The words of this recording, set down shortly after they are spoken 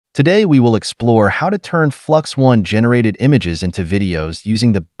Today we will explore how to turn FLUX.1 generated images into videos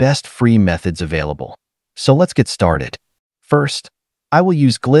using the best free methods available. So let's get started. First, I will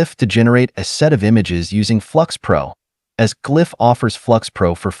use glyph to generate a set of images using FLUX Pro, as glyph offers FLUX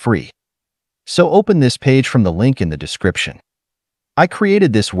Pro for free. So open this page from the link in the description. I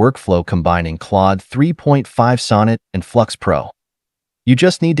created this workflow combining Claude 3.5 Sonnet and FLUX Pro. You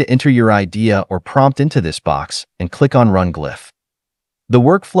just need to enter your idea or prompt into this box and click on Run Glyph. The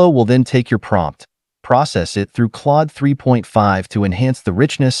workflow will then take your prompt, process it through Claude 3.5 to enhance the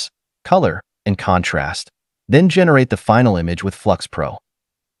richness, color, and contrast, then generate the final image with FLUX Pro.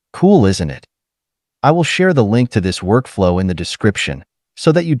 Cool, isn't it? I will share the link to this workflow in the description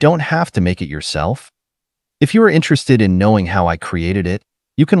so that you don't have to make it yourself. If you are interested in knowing how I created it,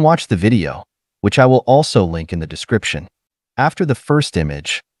 you can watch the video, which I will also link in the description. After the first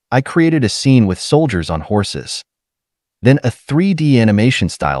image, I created a scene with soldiers on horses. Then a 3D animation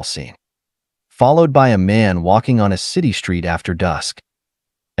style scene, followed by a man walking on a city street after dusk.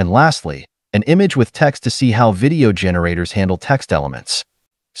 And lastly, an image with text to see how video generators handle text elements.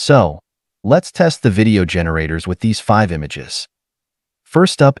 So, let's test the video generators with these 5 images.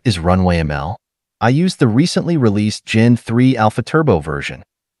 First up is Runway ML. I used the recently released Gen 3 Alpha Turbo version,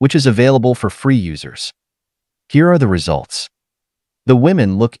 which is available for free users. Here are the results. The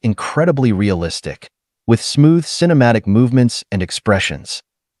women look incredibly realistic, with smooth cinematic movements and expressions.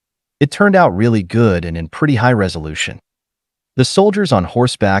 It turned out really good and in pretty high resolution. The soldiers on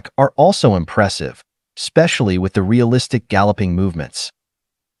horseback are also impressive, especially with the realistic galloping movements.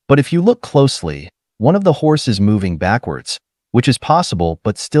 But if you look closely, one of the horses is moving backwards, which is possible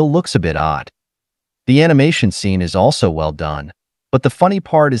but still looks a bit odd. The animation scene is also well done, but the funny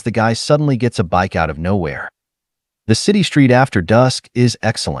part is the guy suddenly gets a bike out of nowhere. The city street after dusk is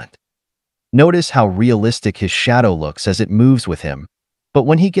excellent. Notice how realistic his shadow looks as it moves with him, but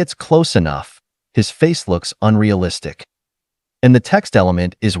when he gets close enough, his face looks unrealistic. And the text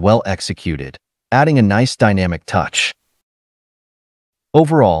element is well executed, adding a nice dynamic touch.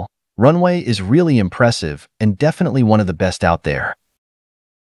 Overall, Runway is really impressive and definitely one of the best out there.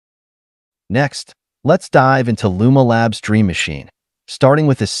 Next, let's dive into Luma Labs' Dream Machine, starting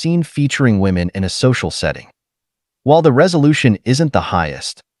with a scene featuring women in a social setting. While the resolution isn't the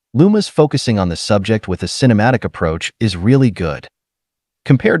highest, Luma's focusing on the subject with a cinematic approach is really good.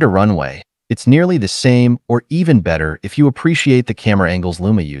 Compared to Runway, it's nearly the same or even better if you appreciate the camera angles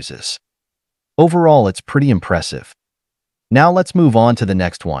Luma uses. Overall, it's pretty impressive. Now let's move on to the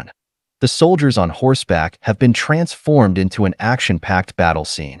next one. The soldiers on horseback have been transformed into an action-packed battle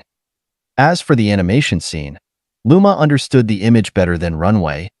scene. As for the animation scene, Luma understood the image better than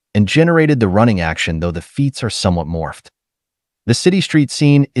Runway and generated the running action, though the feats are somewhat morphed. The city street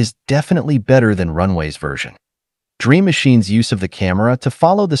scene is definitely better than Runway's version. Dream Machine's use of the camera to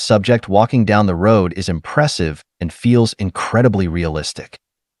follow the subject walking down the road is impressive and feels incredibly realistic.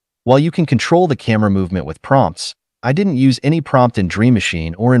 While you can control the camera movement with prompts, I didn't use any prompt in Dream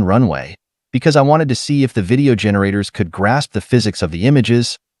Machine or in Runway because I wanted to see if the video generators could grasp the physics of the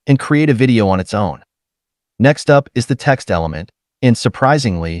images and create a video on its own. Next up is the text element, and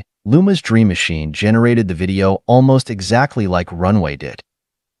surprisingly, Luma's Dream Machine generated the video almost exactly like Runway did.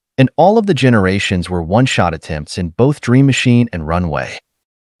 And all of the generations were one-shot attempts in both Dream Machine and Runway.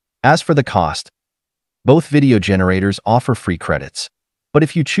 As for the cost, both video generators offer free credits, but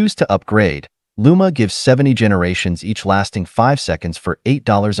if you choose to upgrade, Luma gives 70 generations each lasting 5 seconds for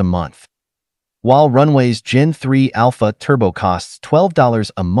 $8 a month, while Runway's Gen 3 Alpha Turbo costs $12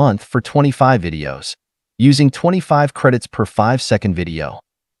 a month for 25 videos, using 25 credits per 5-second video.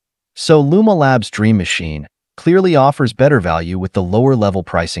 So Luma Labs' Dream Machine clearly offers better value with the lower-level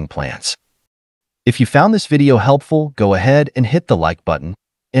pricing plans. If you found this video helpful, go ahead and hit the like button,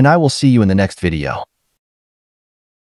 and I will see you in the next video.